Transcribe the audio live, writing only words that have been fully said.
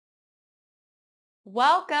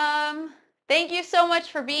Welcome. Thank you so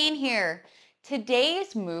much for being here.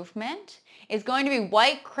 Today's movement is going to be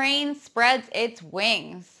white crane spreads its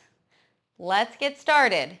wings. Let's get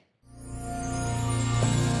started.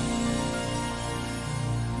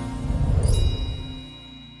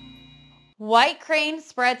 White crane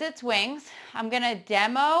spreads its wings. I'm going to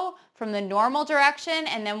demo from the normal direction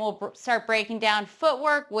and then we'll start breaking down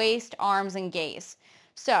footwork, waist, arms, and gaze.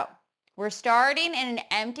 So we're starting in an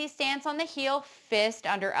empty stance on the heel, fist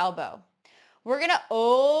under elbow. We're going to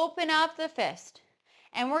open up the fist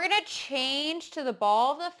and we're going to change to the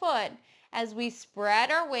ball of the foot as we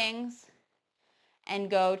spread our wings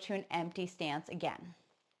and go to an empty stance again.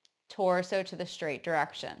 Torso to the straight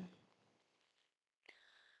direction.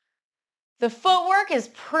 The footwork is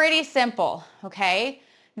pretty simple, okay?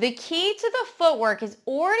 The key to the footwork is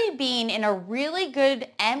already being in a really good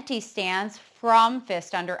empty stance from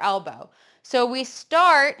fist under elbow. So we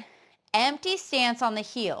start empty stance on the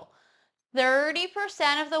heel.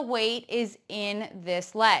 30% of the weight is in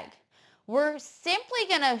this leg. We're simply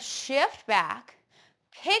going to shift back,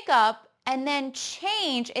 pick up, and then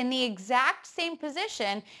change in the exact same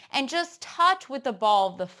position and just touch with the ball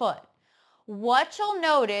of the foot. What you'll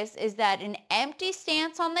notice is that an empty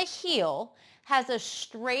stance on the heel has a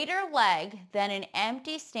straighter leg than an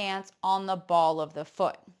empty stance on the ball of the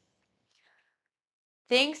foot.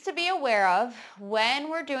 Things to be aware of when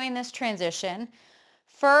we're doing this transition.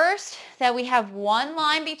 First, that we have one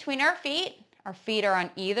line between our feet. Our feet are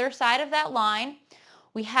on either side of that line.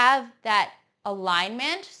 We have that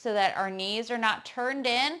alignment so that our knees are not turned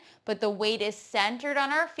in, but the weight is centered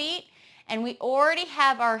on our feet. And we already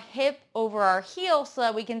have our hip over our heel so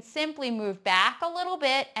that we can simply move back a little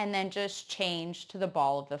bit and then just change to the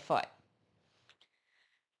ball of the foot.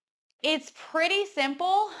 It's pretty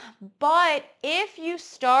simple, but if you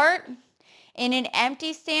start in an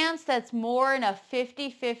empty stance that's more in a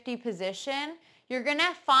 50-50 position, you're going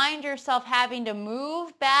to find yourself having to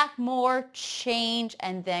move back more, change,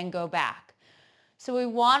 and then go back. So we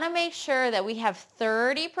want to make sure that we have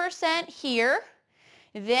 30% here.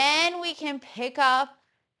 Then we can pick up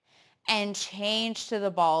and change to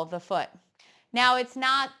the ball of the foot. Now it's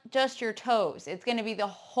not just your toes. It's going to be the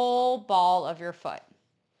whole ball of your foot.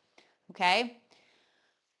 Okay?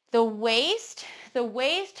 The waist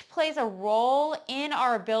plays a role in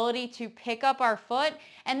our ability to pick up our foot.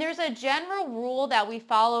 And there's a general rule that we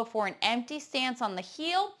follow for an empty stance on the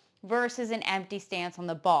heel versus an empty stance on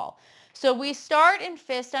the ball. So we start in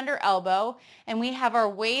fist under elbow and we have our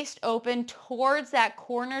waist open towards that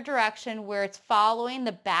corner direction where it's following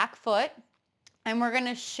the back foot. And we're going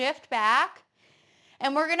to shift back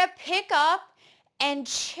and we're going to pick up and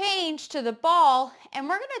change to the ball and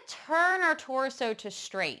we're going to turn our torso to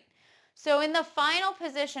straight. So in the final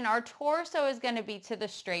position, our torso is going to be to the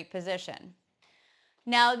straight position.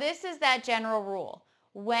 Now this is that general rule.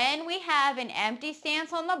 When we have an empty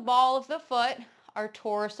stance on the ball of the foot, our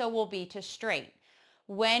torso will be to straight.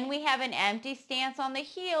 When we have an empty stance on the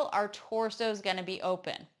heel, our torso is going to be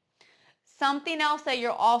open. Something else that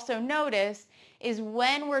you'll also notice is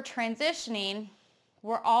when we're transitioning,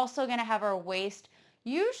 we're also going to have our waist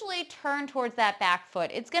usually turned towards that back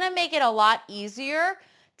foot. It's going to make it a lot easier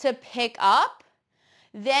to pick up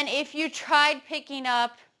than if you tried picking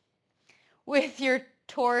up with your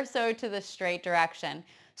torso to the straight direction.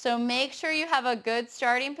 So make sure you have a good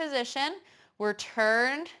starting position. We're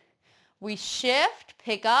turned, we shift,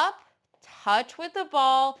 pick up, touch with the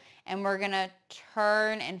ball, and we're going to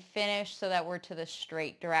turn and finish so that we're to the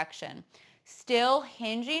straight direction. Still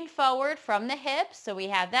hinging forward from the hips, so we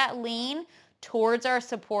have that lean towards our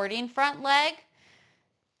supporting front leg.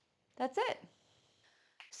 That's it.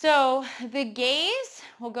 So the gaze,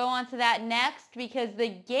 we'll go on to that next because the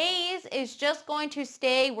gaze is just going to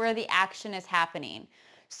stay where the action is happening.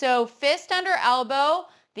 So fist under elbow,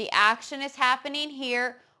 the action is happening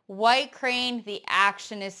here. White crane, the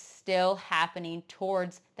action is still happening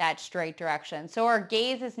towards that straight direction. So our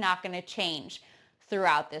gaze is not going to change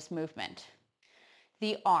throughout this movement.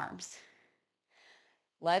 The arms.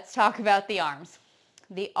 Let's talk about the arms.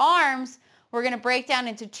 The arms, we're going to break down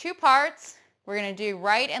into two parts. We're going to do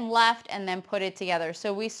right and left and then put it together.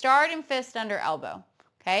 So we start in fist under elbow.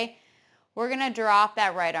 Okay? We're going to drop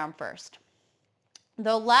that right arm first.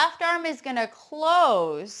 The left arm is going to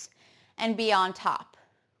close and be on top,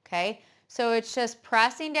 okay? So it's just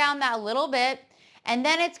pressing down that little bit, and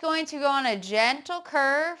then it's going to go on a gentle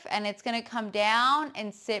curve, and it's going to come down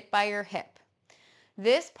and sit by your hip.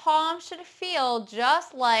 This palm should feel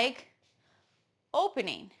just like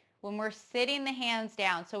opening when we're sitting the hands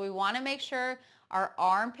down. So we want to make sure Our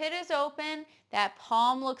armpit is open. That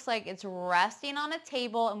palm looks like it's resting on a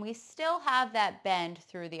table, and we still have that bend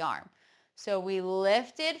through the arm. So we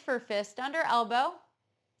lifted for fist under elbow.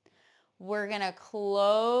 We're going to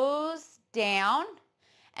close down,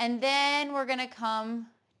 and then we're going to come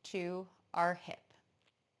to our hip,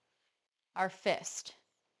 our fist.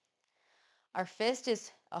 Our fist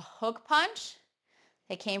is a hook punch.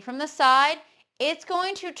 It came from the side. It's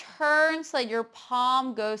going to turn so that your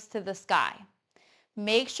palm goes to the sky.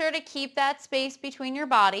 Make sure to keep that space between your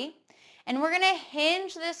body. And we're going to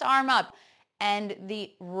hinge this arm up. And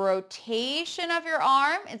the rotation of your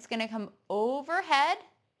arm, it's going to come overhead,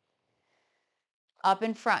 up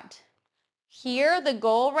in front. Here, the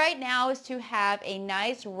goal right now is to have a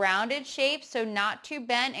nice rounded shape, so not too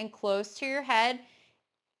bent and close to your head.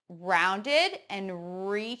 Rounded and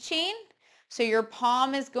reaching. So your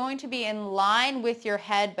palm is going to be in line with your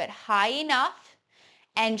head, but high enough,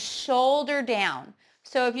 and shoulder down.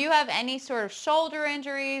 So if you have any sort of shoulder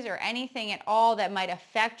injuries or anything at all that might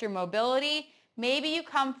affect your mobility, maybe you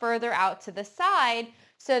come further out to the side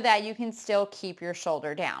so that you can still keep your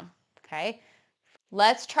shoulder down. Okay?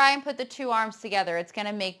 Let's try and put the two arms together. It's going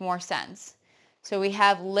to make more sense. So we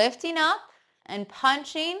have lifting up and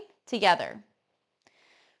punching together.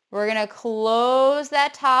 We're going to close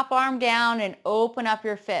that top arm down and open up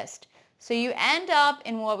your fist. So you end up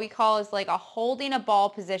in what we call is like a holding a ball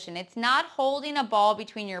position. It's not holding a ball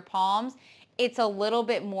between your palms. It's a little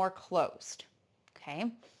bit more closed.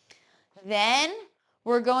 Okay. Then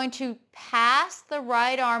we're going to pass the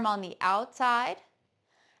right arm on the outside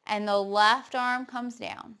and the left arm comes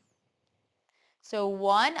down. So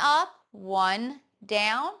one up, one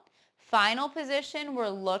down. Final position, we're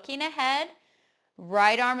looking ahead.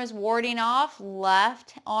 Right arm is warding off,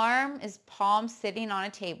 left arm is palm sitting on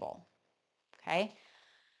a table. Okay?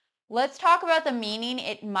 Let's talk about the meaning.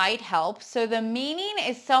 It might help. So the meaning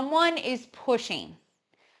is someone is pushing.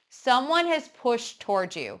 Someone has pushed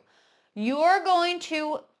towards you. You're going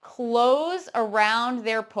to close around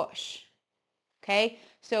their push. Okay?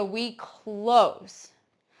 So we close.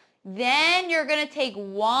 Then you're going to take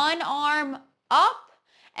one arm up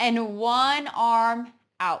and one arm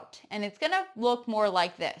out. And it's going to look more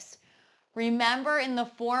like this. Remember, in the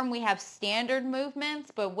form we have standard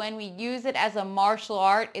movements, but when we use it as a martial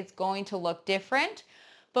art, it's going to look different.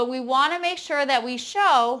 But we want to make sure that we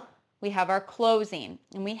show we have our closing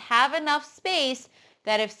and we have enough space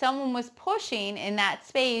that if someone was pushing in that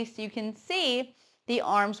space, you can see the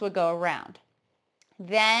arms would go around.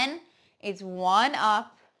 Then it's one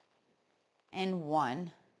up and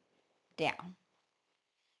one down.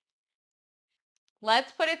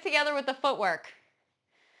 Let's put it together with the footwork.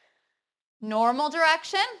 Normal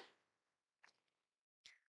direction,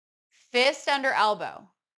 fist under elbow.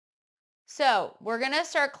 So we're going to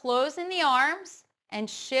start closing the arms and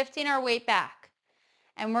shifting our weight back.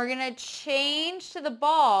 And we're going to change to the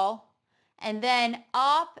ball and then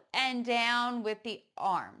up and down with the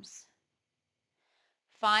arms.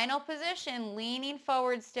 Final position, leaning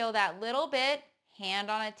forward still that little bit, hand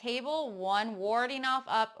on a table, one warding off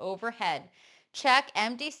up overhead. Check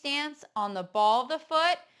empty stance on the ball of the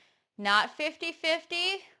foot, not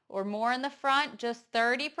 50-50 or more in the front, just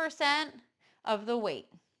 30% of the weight.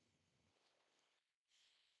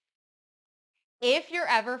 If you're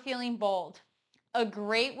ever feeling bold, a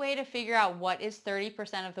great way to figure out what is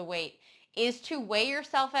 30% of the weight is to weigh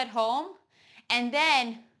yourself at home and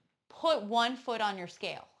then put one foot on your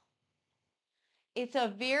scale. It's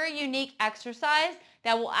a very unique exercise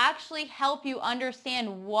that will actually help you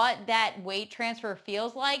understand what that weight transfer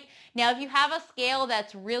feels like. Now, if you have a scale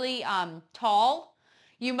that's really tall,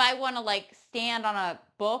 you might want to like stand on a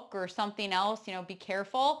book or something else, be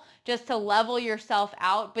careful just to level yourself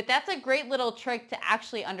out. But that's a great little trick to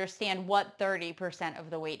actually understand what 30% of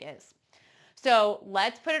the weight is. So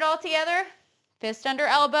let's put it all together. Fist under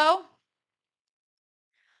elbow,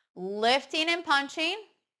 lifting and punching.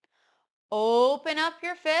 Open up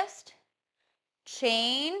your fist,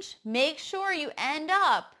 change, make sure you end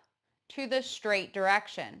up to the straight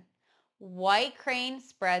direction. White crane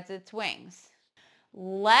spreads its wings.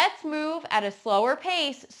 Let's move at a slower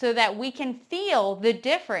pace so that we can feel the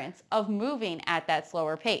difference of moving at that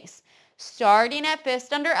slower pace. Starting at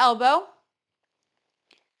fist under elbow.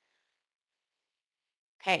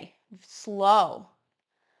 Okay, slow.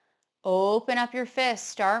 Open up your fist,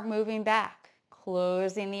 start moving back.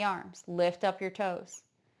 Closing the arms, lift up your toes.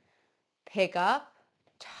 Pick up,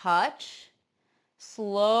 touch,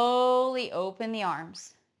 slowly open the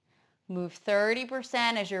arms. Move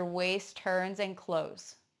 30% as your waist turns and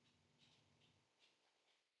close.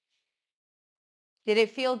 Did it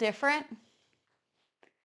feel different?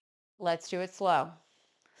 Let's do it slow.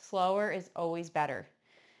 Slower is always better.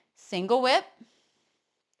 Single whip.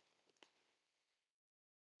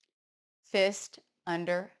 Fist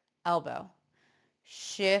under elbow.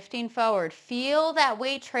 Shifting forward. Feel that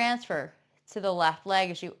weight transfer to the left leg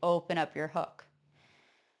as you open up your hook.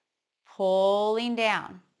 Pulling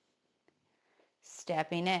down.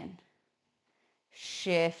 Stepping in.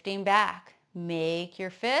 Shifting back. Make your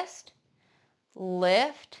fist.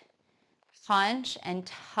 Lift. Punch and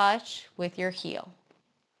touch with your heel.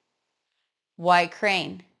 White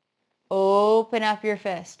crane. Open up your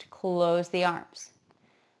fist. Close the arms.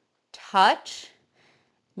 Touch.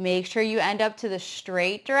 Make sure you end up to the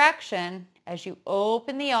straight direction as you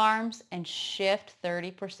open the arms and shift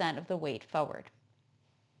 30% of the weight forward.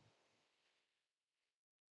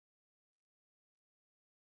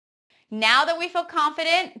 Now that we feel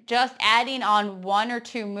confident just adding on 1 or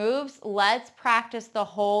 2 moves, let's practice the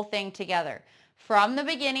whole thing together from the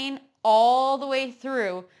beginning all the way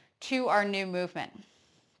through to our new movement.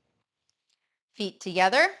 Feet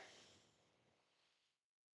together.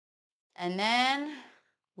 And then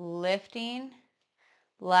lifting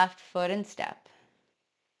left foot and step.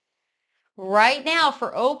 Right now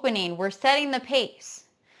for opening, we're setting the pace.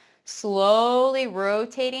 Slowly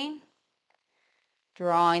rotating,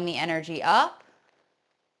 drawing the energy up,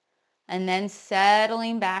 and then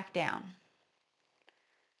settling back down.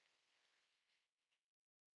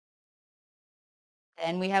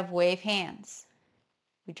 Then we have wave hands.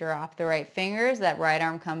 We drop the right fingers, that right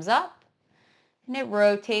arm comes up, and it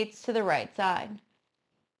rotates to the right side.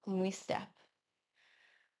 And we step.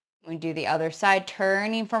 We do the other side,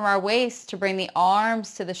 turning from our waist to bring the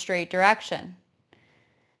arms to the straight direction.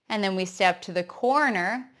 And then we step to the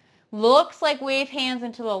corner. Looks like wave hands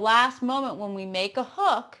until the last moment when we make a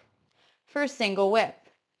hook for a single whip.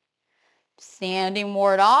 Standing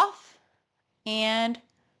ward off and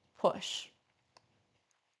push.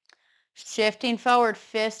 Shifting forward,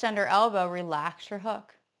 fist under elbow, relax your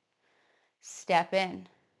hook. Step in.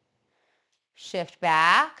 Shift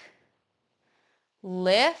back.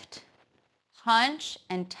 Lift, punch,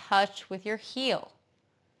 and touch with your heel.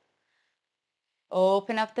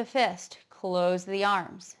 Open up the fist, close the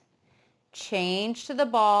arms. Change to the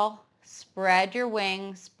ball, spread your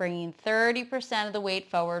wings, bringing 30% of the weight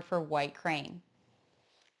forward for white crane.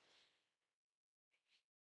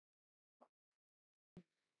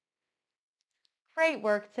 Great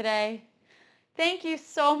work today. Thank you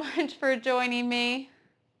so much for joining me.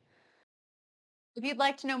 If you'd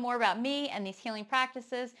like to know more about me and these healing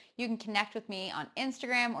practices, you can connect with me on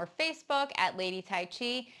Instagram or Facebook at Lady Tai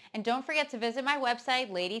Chi. And don't forget to visit my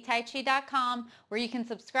website, ladytaichi.com, where you can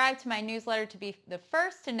subscribe to my newsletter to be the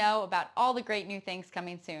first to know about all the great new things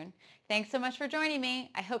coming soon. Thanks so much for joining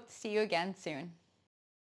me. I hope to see you again soon.